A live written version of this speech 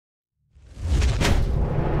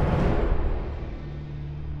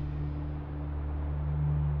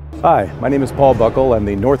Hi, my name is Paul Buckel. I'm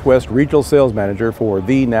the Northwest Regional Sales Manager for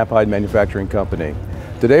the Knapheide Manufacturing Company.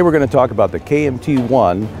 Today we're going to talk about the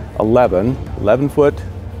KMT1 11-foot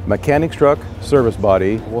mechanics truck service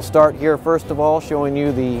body. We'll start here first of all showing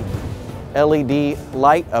you the LED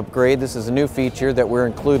light upgrade. This is a new feature that we're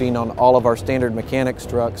including on all of our standard mechanics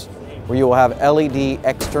trucks, where you will have LED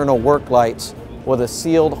external work lights with a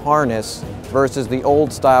sealed harness versus the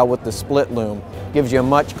old style with the split loom. Gives you a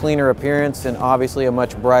much cleaner appearance and obviously a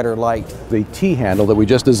much brighter light. The T-handle that we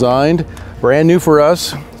just designed, brand new for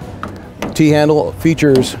us. T-handle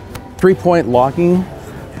features 3-point locking,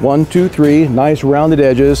 1, 2, 3, nice rounded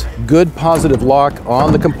edges, good positive lock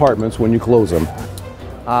on the compartments when you close them.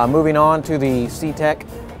 Moving on to the C-Tech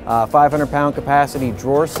 500-pound capacity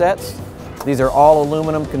drawer sets. These are all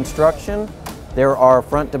aluminum construction. There are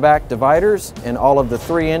front to back dividers in all of the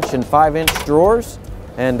 3-inch and 5-inch drawers.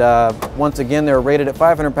 And once again, they're rated at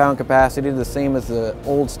 500-pound capacity, the same as the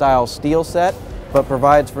old style steel set, but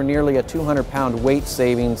provides for nearly a 200-pound weight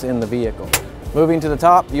savings in the vehicle. Moving to the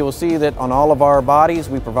top, you will see that on all of our bodies,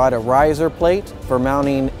 we provide a riser plate for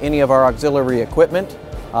mounting any of our auxiliary equipment.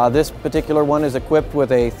 This particular one is equipped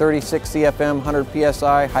with a 36 CFM 100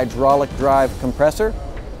 PSI hydraulic drive compressor.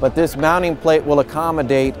 But this mounting plate will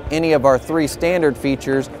accommodate any of our 3 standard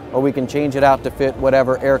features, or we can change it out to fit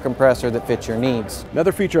whatever air compressor that fits your needs.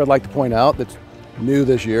 Another feature I'd like to point out that's new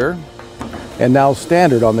this year, and now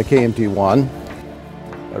standard on the KMT1,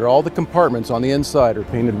 are all the compartments on the inside are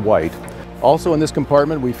painted white. Also in this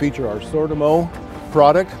compartment we feature our Sortimo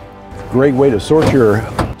product. Great way to sort your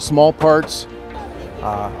small parts.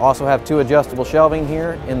 Also have 2 adjustable shelving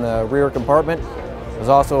here in the rear compartment. There's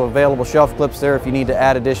also available shelf clips there if you need to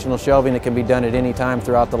add additional shelving. It can be done at any time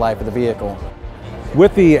throughout the life of the vehicle.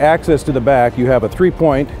 With the access to the back, you have a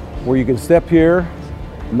 3-point where you can step here.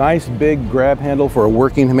 Nice big grab handle for a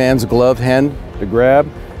working man's glove hand to grab.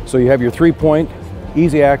 So you have your 3-point,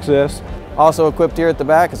 easy access. Also equipped here at the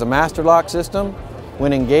back is a master lock system.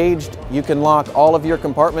 When engaged, you can lock all of your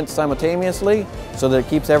compartments simultaneously so that it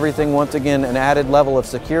keeps everything, once again, an added level of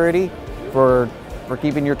security for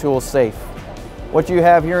keeping your tools safe. What you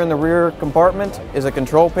have here in the rear compartment is a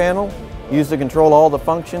control panel used to control all the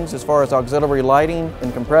functions as far as auxiliary lighting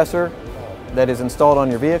and compressor that is installed on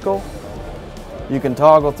your vehicle. You can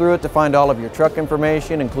toggle through it to find all of your truck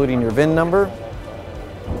information, including your VIN number.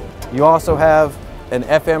 You also have an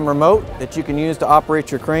FM remote that you can use to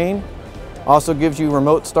operate your crane. Also gives you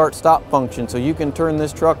remote start-stop function, so you can turn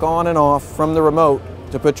this truck on and off from the remote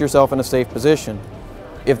to put yourself in a safe position.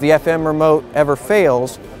 If the FM remote ever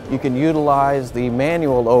fails, you can utilize the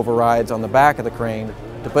manual overrides on the back of the crane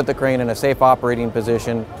to put the crane in a safe operating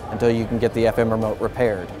position until you can get the FM remote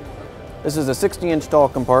repaired. This is a 60-inch tall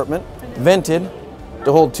compartment, vented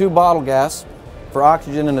to hold 2 bottle gas for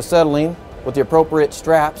oxygen and acetylene with the appropriate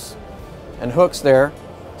straps and hooks there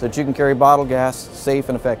so that you can carry bottle gas safe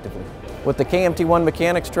and effectively. With the KMT1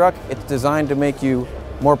 mechanics truck, it's designed to make you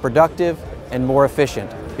more productive and more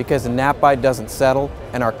efficient because the Knapheide doesn't settle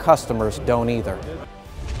and our customers don't either.